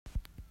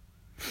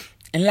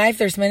In life,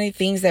 there's many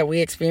things that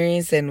we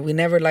experience and we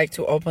never like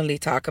to openly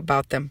talk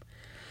about them.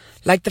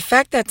 Like the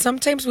fact that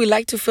sometimes we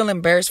like to feel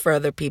embarrassed for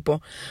other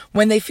people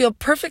when they feel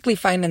perfectly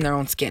fine in their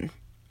own skin.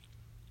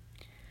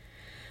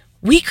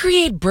 We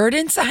create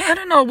burdens. I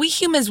don't know. We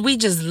humans, we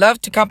just love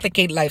to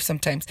complicate life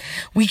sometimes.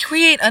 We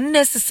create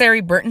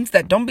unnecessary burdens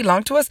that don't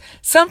belong to us,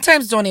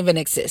 sometimes don't even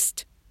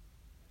exist.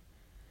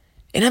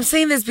 And I'm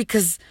saying this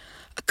because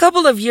a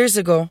couple of years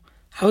ago,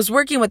 I was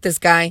working with this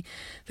guy.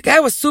 The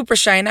guy was super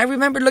shy, and I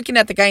remember looking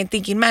at the guy and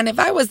thinking, man, if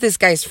I was this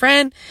guy's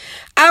friend,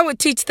 I would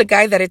teach the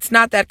guy that it's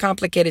not that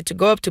complicated to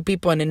go up to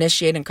people and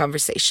initiate a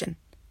conversation.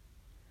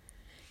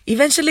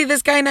 Eventually,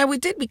 this guy and I, we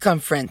did become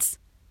friends.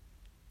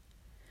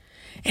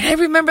 And I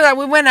remember that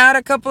we went out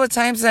a couple of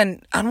times,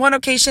 and on one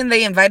occasion,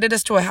 they invited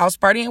us to a house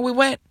party, and we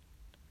went.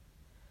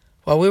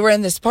 While we were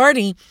in this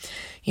party,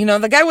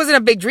 the guy wasn't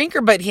a big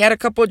drinker, but he had a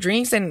couple of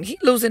drinks, and he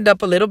loosened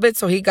up a little bit,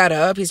 so he got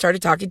up, he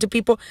started talking to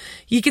people.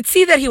 You could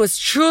see that he was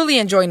truly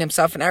enjoying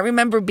himself, and I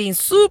remember being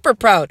super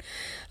proud,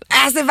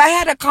 as if I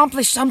had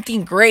accomplished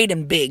something great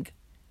and big.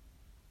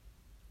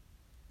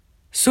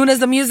 Soon as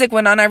the music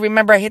went on, I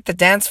remember I hit the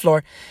dance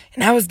floor,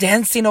 and I was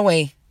dancing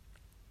away.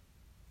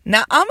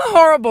 Now, I'm a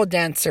horrible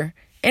dancer,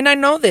 and I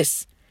know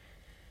this,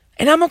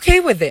 and I'm okay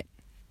with it.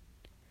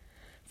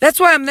 That's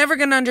why I'm never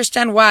going to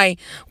understand why,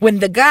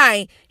 when the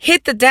guy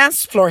hit the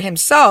dance floor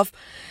himself,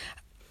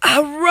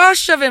 a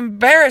rush of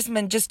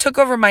embarrassment just took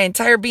over my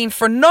entire being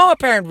for no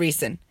apparent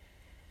reason.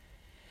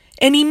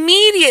 And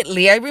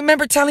immediately, I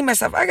remember telling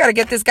myself, I got to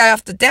get this guy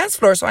off the dance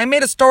floor. So I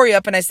made a story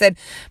up and I said,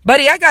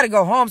 buddy, I got to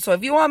go home. So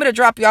if you want me to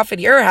drop you off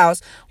at your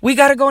house, we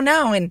got to go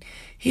now. And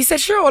he said,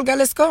 sure, Olga,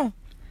 let's go.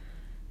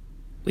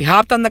 We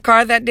hopped on the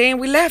car that day and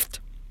we left.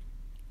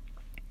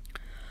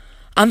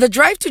 On the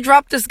drive to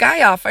drop this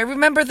guy off, I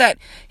remember that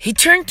he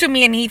turned to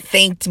me and he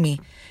thanked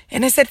me.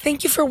 And I said,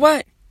 thank you for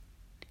what?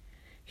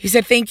 He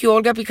said, thank you,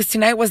 Olga, because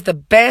tonight was the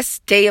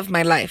best day of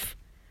my life.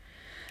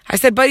 I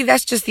said, buddy,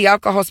 that's just the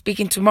alcohol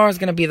speaking. Tomorrow's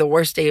going to be the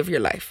worst day of your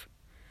life.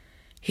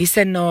 He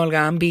said, no, Olga,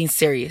 I'm being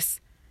serious.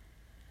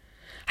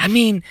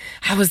 I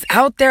was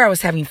out there. I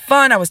was having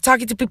fun. I was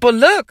talking to people.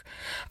 Look,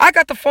 I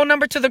got the phone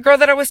number to the girl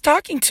that I was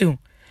talking to.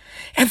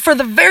 And for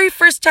the very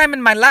first time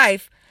in my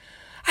life,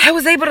 I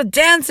was able to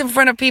dance in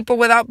front of people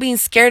without being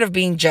scared of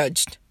being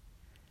judged.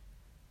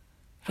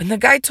 When the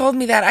guy told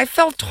me that, I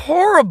felt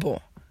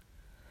horrible.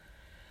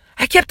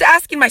 I kept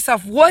asking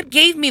myself, what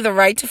gave me the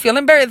right to feel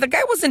embarrassed? The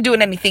guy wasn't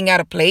doing anything out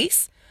of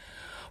place.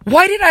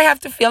 Why did I have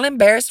to feel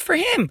embarrassed for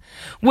him?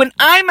 When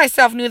I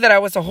myself knew that I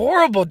was a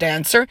horrible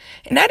dancer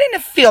and I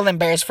didn't feel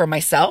embarrassed for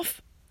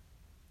myself.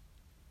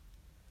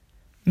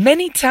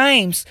 Many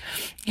times,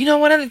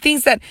 one of the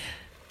things that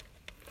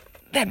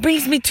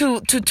brings me to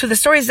the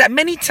story is that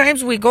many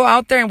times we go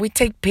out there and we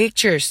take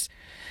pictures.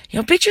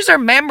 Pictures are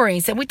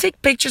memories, and we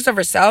take pictures of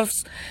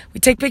ourselves.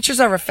 We take pictures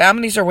of our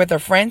families or with our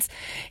friends,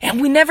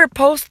 and we never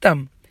post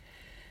them.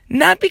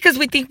 Not because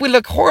we think we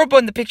look horrible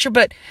in the picture,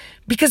 but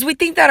because we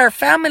think that our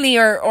family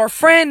or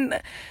friend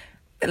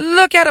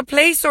look out of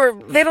place or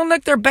they don't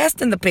look their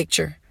best in the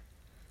picture.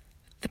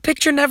 The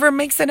picture never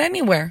makes it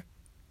anywhere.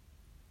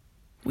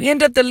 We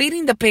end up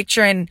deleting the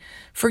picture and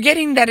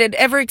forgetting that it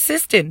ever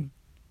existed.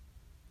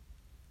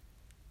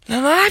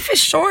 Now, life is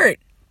short.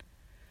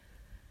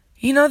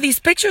 These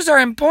pictures are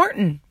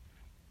important.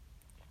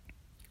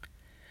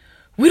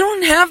 We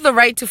don't have the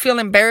right to feel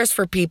embarrassed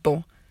for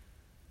people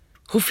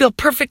who feel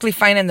perfectly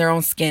fine in their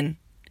own skin.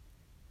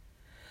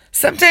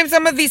 Sometimes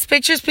some of these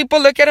pictures,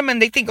 people look at them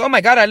and they think, oh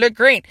my God, I look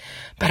great.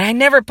 But I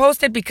never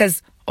posted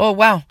because, oh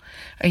wow,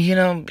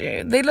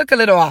 they look a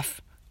little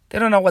off. They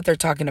don't know what they're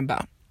talking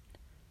about.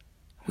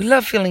 We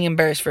love feeling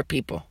embarrassed for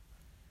people.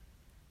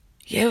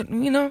 Yeah,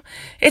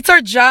 it's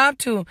our job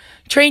to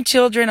train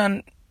children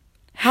on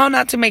how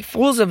not to make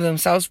fools of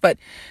themselves, but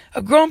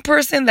a grown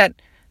person that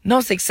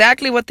knows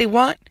exactly what they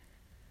want,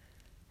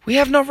 we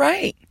have no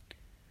right.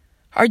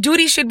 Our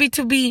duty should be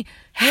to be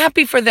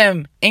happy for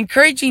them,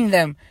 encouraging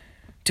them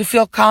to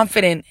feel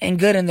confident and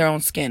good in their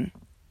own skin.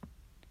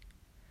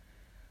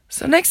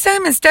 So next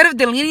time, instead of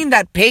deleting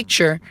that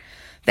picture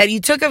that you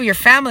took of your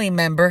family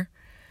member,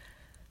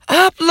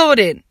 upload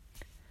it.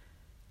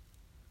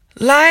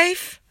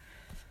 Life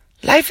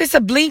is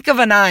a blink of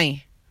an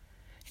eye.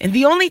 And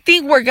the only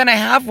thing we're going to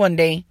have one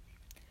day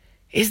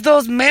is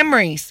those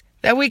memories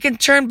that we can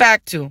turn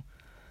back to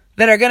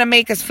that are going to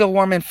make us feel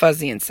warm and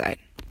fuzzy inside.